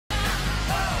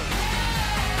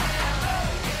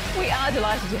are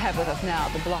delighted to have with us now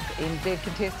the Block NZ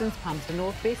contestants, Palmerston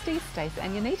North besties, Stace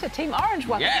and Yanita. Team Orange,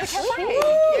 welcome to the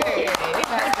cafe.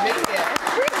 Nice to meet you.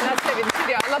 Nice to have you in the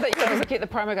studio. I love that you guys look at the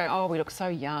promo going, oh, we look so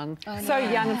young. So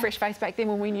young and fresh-faced back then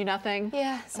when we knew nothing.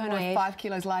 Yeah, so naive. 5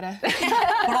 kilos lighter. But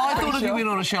I thought if you went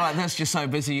on a show like this, just so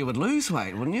busy, you would lose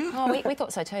weight, wouldn't you? Oh, we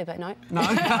thought so too, but no. No?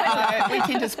 We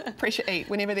tend to pressure eat.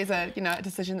 Whenever there's a a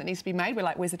decision that needs to be made, we're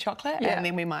like, where's the chocolate? Yeah. And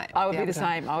then we might. I would be the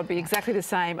same. I would be exactly the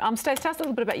same. Stace, tell us a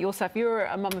little bit about yourself. You're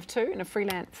a mum of 2 and a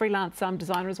freelance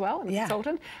designer as well, and a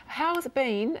consultant. How has it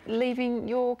been leaving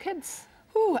your kids?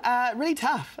 Ooh, really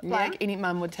tough. Like any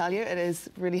mum would tell you, it is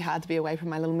really hard to be away from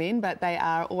my little men, but they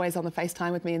are always on the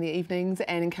FaceTime with me in the evenings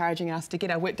and encouraging us to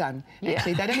get our work done.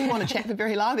 Actually, they don't even want to chat for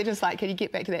very long. They're just like, can you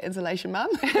get back to that insulation, mum?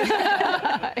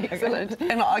 Excellent.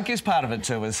 And I guess part of it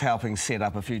too is helping set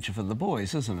up a future for the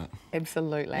boys, isn't it?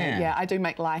 Absolutely. Yeah. Yeah, I do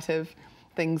make light of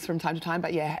things from time to time,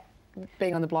 but yeah,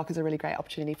 being on the block is a really great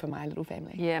opportunity for my little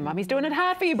family. Yeah, Mummy's doing it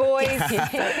hard for you boys.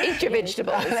 So eat your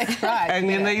vegetables. That's right. And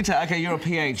Yanita, okay, you're a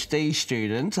PhD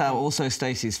student, also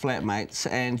Stacey's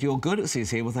flatmates, and you're good, it says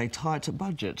here, with a tight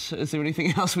budget. Is there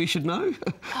anything else we should know?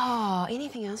 Oh,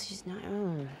 anything else you should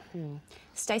know?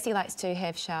 Stacey likes to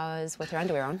have showers with her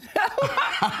underwear on.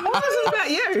 What is it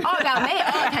about you? Oh, about me?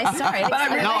 Oh, okay, sorry. No,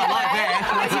 I like that.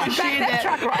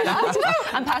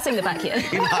 I'm passing the buck here.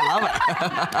 I love it.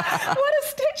 What a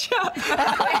stitch up!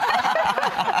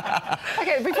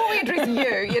 Okay, before we address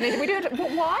you, Yanita, we do it.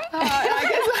 Why? I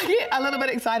guess I get a little bit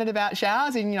excited about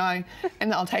showers, and and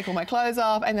then I'll take all my clothes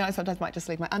off, and then I sometimes might just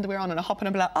leave my underwear on, and I hop in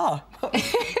and be like, oh.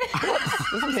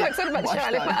 I'm so excited about the shower.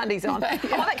 I left my undies on. Oh,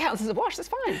 that counts as a wash. That's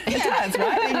fine. It does,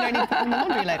 right? Then you don't need to put them in the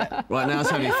laundry later. Right, now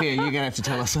it's only fair. You're going to have to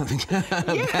tell us something about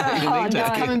Yanita. No,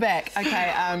 coming back.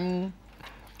 Okay.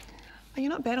 You're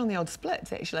not bad on the old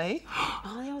splits, actually.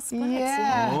 Oh, the old splits.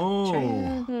 Yeah. Oh.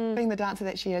 Being the dancer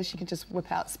that she is, she can just whip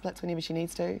out splits whenever she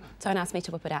needs to. Don't ask me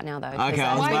to whip it out now, though. Okay,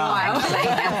 I was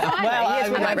Yes,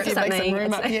 we're we're having some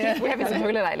room up here. We're having some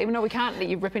hula lately. No, we can't let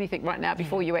you rip anything right now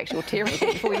before you actually tear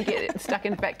anything, before you get stuck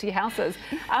in back to your houses.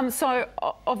 So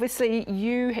obviously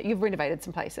you've renovated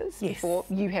some places before.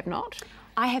 You have not.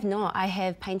 I have not. I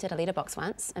have painted a letterbox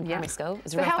once in primary school. It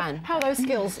was real fun. How are those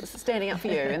skills standing up for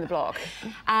you in the block?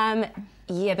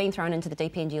 Yeah, being thrown into the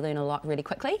deep end, you learn a lot really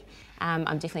quickly. I'm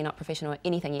definitely not professional at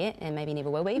anything yet, and maybe never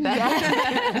will be, but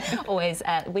always,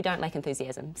 we don't lack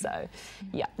enthusiasm, so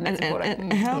yeah, that's important.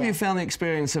 And how have you found the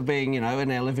experience of being, in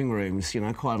our living rooms,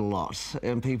 quite a lot,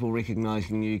 and people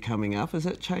recognising you coming up? Has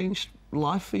that changed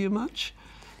life for you much?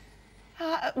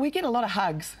 We get a lot of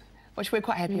hugs, which we're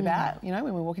quite happy about. When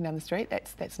we're walking down the street,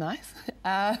 that's nice.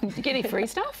 Do you get any free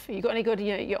stuff? You got any good?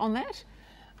 You're on that?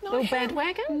 Little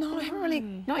bandwagon? No, I haven't really.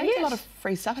 Not yet. A lot of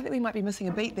free stuff. I think we might be missing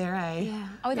a beat there, eh? Yeah.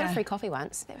 Oh, we got a free coffee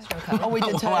once. That was really cool. Oh, we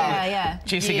did too. Yeah.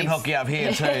 Jessie can hook you up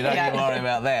here too, don't you worry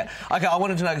about that. Okay, I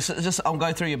wanted to know, I'll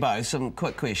go through you both, some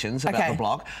quick questions about the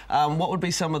block. What would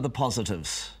be some of the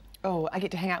positives? Oh, I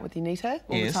get to hang out with Yanita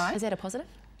all the time. Is that a positive?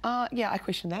 Yeah, I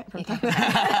question that from time to time.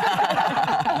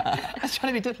 I was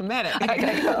trying to be diplomatic.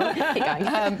 Okay, cool. Keep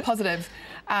going. Positives.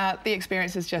 The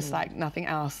experience is just like nothing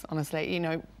else, honestly.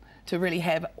 To really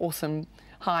have awesome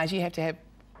highs, you have to have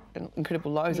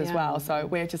incredible lows as well. So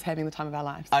we're just having the time of our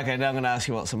lives. Okay, now I'm going to ask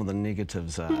you what some of the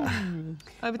negatives are.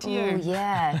 Over to you. Oh,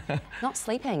 yeah. Not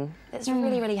sleeping. It's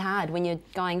really, really hard when you're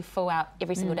going full out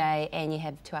every single day and you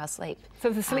have 2 hours sleep.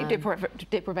 So the sleep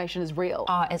deprivation is real?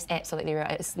 Oh, it's absolutely real.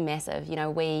 It's massive.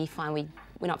 We find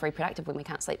we're not very productive when we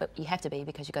can't sleep, but you have to be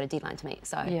because you've got a deadline to meet.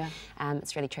 So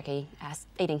it's really tricky.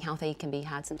 Eating healthy can be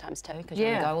hard sometimes too because you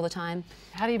want to go all the time.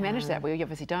 How do you manage that? Well, you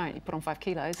obviously don't. You put on 5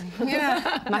 kilos.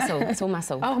 Muscle. It's all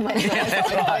muscle. Oh, muscle.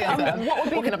 What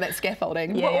would be walking up that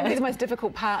scaffolding? What would be the most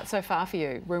difficult part so far for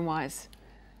you, room-wise?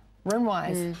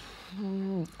 Room-wise?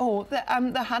 Oh,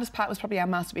 the hardest part was probably our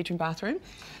master bedroom bathroom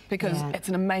because it's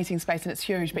an amazing space and it's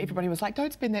huge, but everybody was like,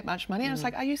 don't spend that much money. And I was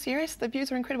like, are you serious? The views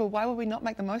are incredible. Why would we not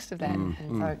make the most of that?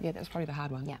 So, yeah, that's probably the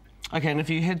hard one. Yeah. Okay, and if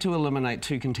you had to eliminate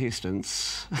 2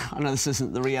 contestants, I know this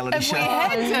isn't the reality show.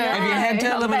 If you had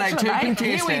to eliminate 2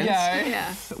 contestants, here we go.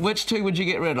 Which 2 would you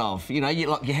get rid of? You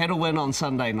had a win on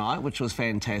Sunday night, which was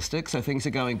fantastic, so things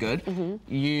are going good.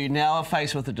 You now are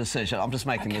faced with a decision, I'm just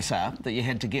making this up, that you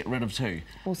had to get rid of 2.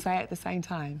 We'll say it at the same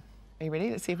time. Are you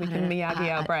ready? Let's see if we can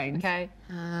Miyagi our brain. Okay.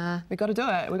 We've got to do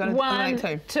it. We've got to eliminate 2.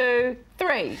 1, 2,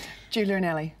 3. Julia and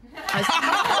Ellie.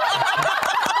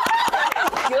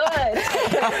 Good.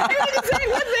 You didn't say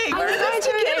one thing.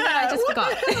 I just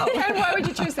forgot. And why would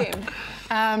you choose them?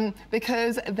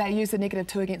 Because they use the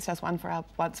 -2 against us once for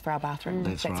our bathroom.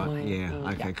 That's right. why.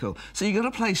 Yeah. Okay. Cool. So you've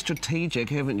got to play strategic,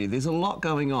 haven't you? There's a lot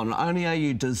going on. Not only are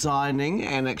you designing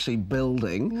and actually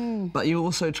building, but you're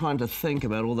also trying to think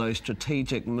about all those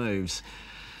strategic moves.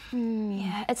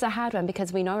 Yeah, it's a hard one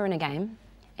because we know we're in a game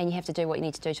and you have to do what you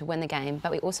need to do to win the game,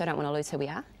 but we also don't want to lose who we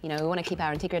are. You know, we want to keep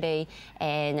our integrity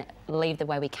and leave the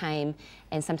way we came,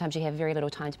 and sometimes you have very little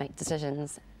time to make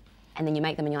decisions, and then you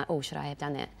make them and you're like, oh, should I have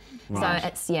done that? Right. So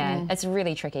it's, it's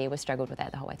really tricky. We've struggled with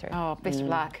that the whole way through. Oh, best of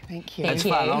luck. Thank you. It's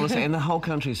fun, honestly, and the whole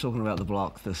country's talking about the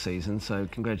block this season, so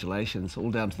congratulations.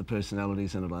 All down to the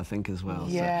personalities in it, I think, as well.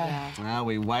 Yeah. So, now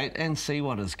we wait and see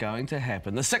what is going to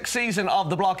happen. The 6th season of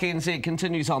The Block NZ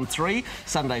continues on 3,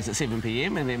 Sundays at 7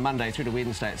 p.m, and then Monday through to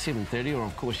Wednesday at 7:30, or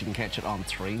of course you can catch it on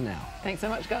 3 now. Thanks so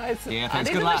much, guys. Yeah, thanks.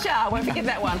 Good luck. Michelle, won't forget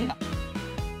that one.